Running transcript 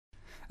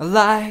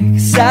Like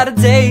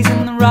Saturdays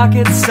in the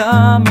rocket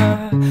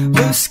summer,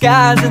 blue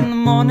skies in the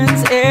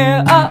morning's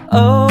air.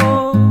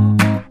 Oh-oh,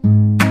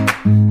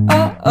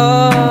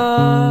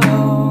 oh-oh.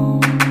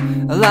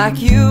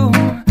 Like you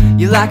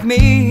like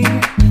me.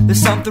 There's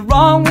something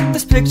wrong with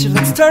this picture.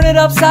 Let's turn it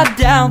upside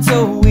down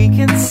so we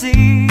can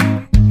see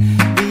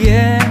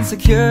the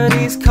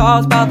insecurities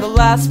caused by the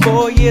last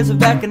 4 years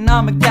of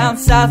economic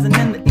downsizing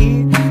in the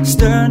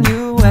eastern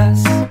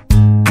U.S.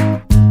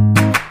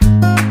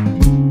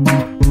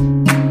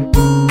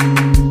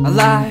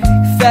 Like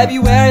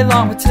February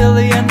long with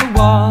Tilly and the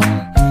wall,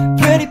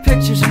 pretty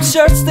pictures and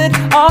shirts that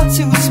are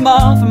too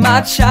small for my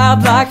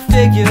childlike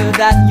figure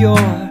that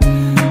you're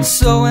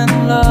so in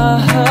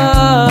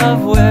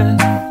love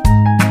with.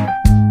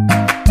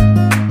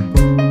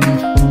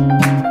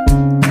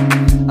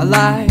 I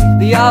like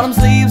the autumn's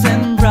leaves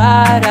and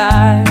bright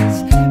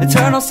eyes,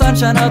 eternal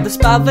sunshine of the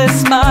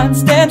spotless mind.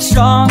 Stand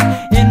strong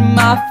in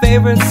my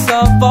favorites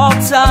of all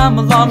time,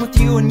 along with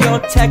you and your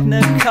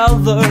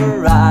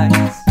technicolor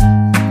eyes.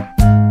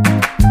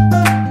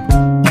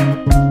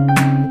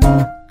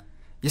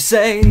 You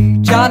say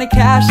Johnny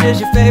Cash is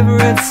your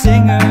favorite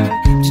singer,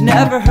 but you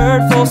never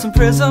heard Folsom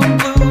Prison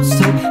Blues.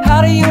 So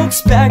how do you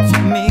expect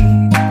me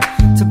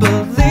to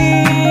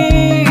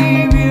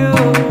believe you?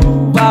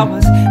 I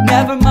was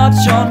never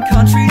much on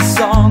country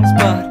songs,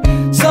 but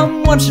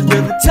someone should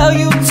really tell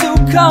you to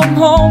come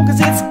home, 'cause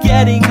it's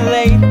getting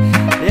late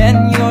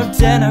and your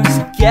dinner's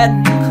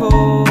getting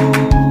cold.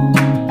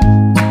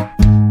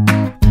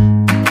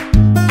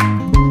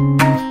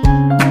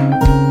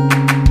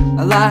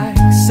 I like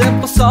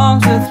simple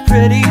songs with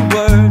pretty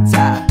words.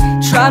 I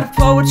try to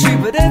poetry,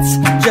 but it's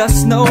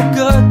just no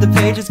good. The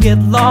pages get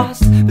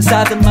lost.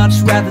 Besides, I'd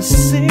much rather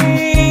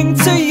sing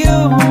to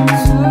you.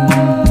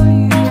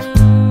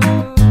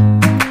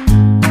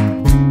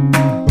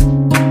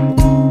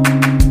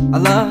 I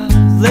love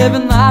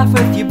living life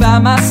with you by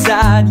my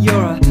side.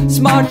 You're a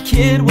smart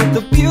kid with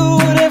a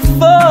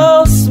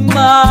beautiful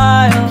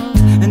smile,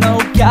 and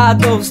oh God,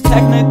 those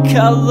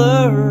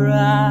technicolor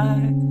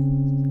eyes.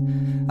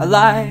 I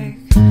like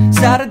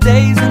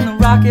Saturdays in the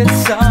rocket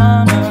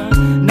summer,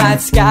 night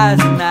skies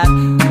and that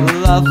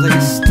lovely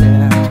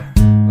stare.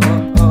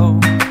 Oh, oh,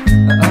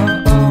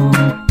 oh, oh.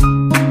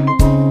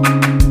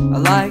 I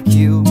like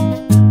you,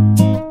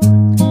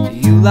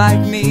 you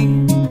like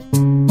me.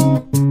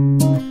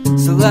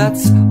 So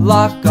let's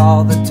lock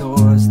all the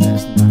doors,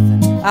 there's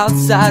nothing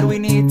outside we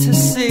need to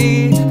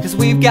see, 'cause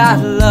we've got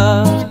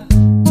love.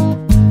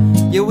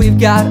 Yeah, we've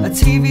got a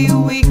TV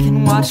we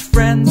can watch,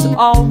 Friends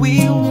all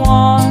we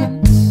want.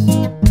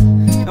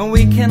 And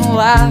we can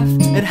laugh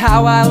at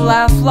how I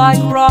laugh like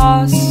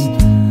Ross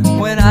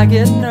when I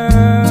get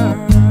nervous.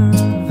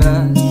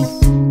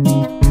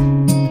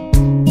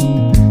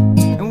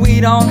 And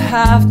we don't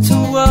have to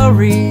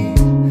worry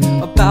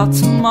about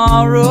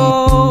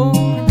tomorrow,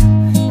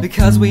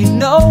 because we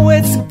know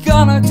it's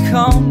gonna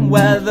come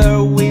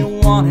whether we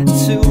want it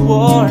to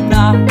or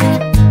not.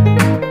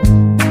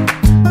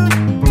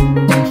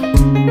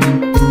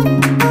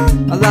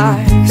 I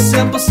like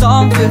simple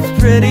songs with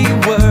pretty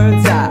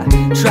words. I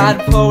tried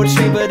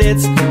poetry, but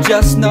it's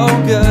just no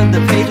good.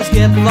 The pages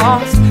get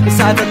lost.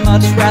 Besides, I'd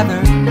much rather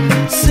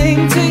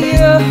sing to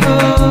you.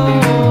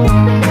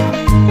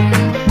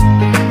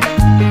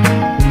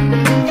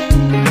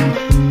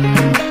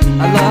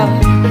 I love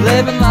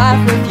living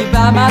life with you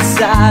by my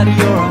side.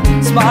 You're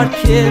a smart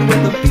kid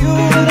with a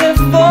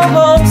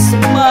beautiful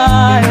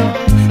smile,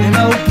 and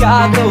oh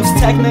God, those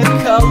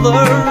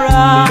technicolor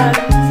eyes.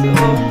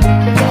 Oh,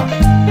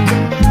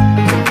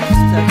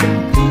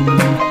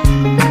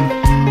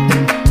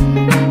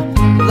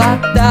 la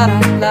da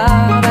da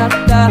da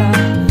da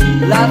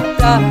la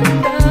da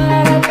da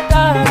da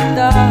da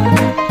la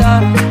da da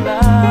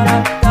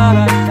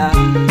da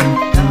da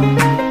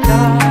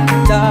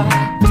da da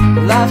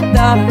la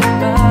da.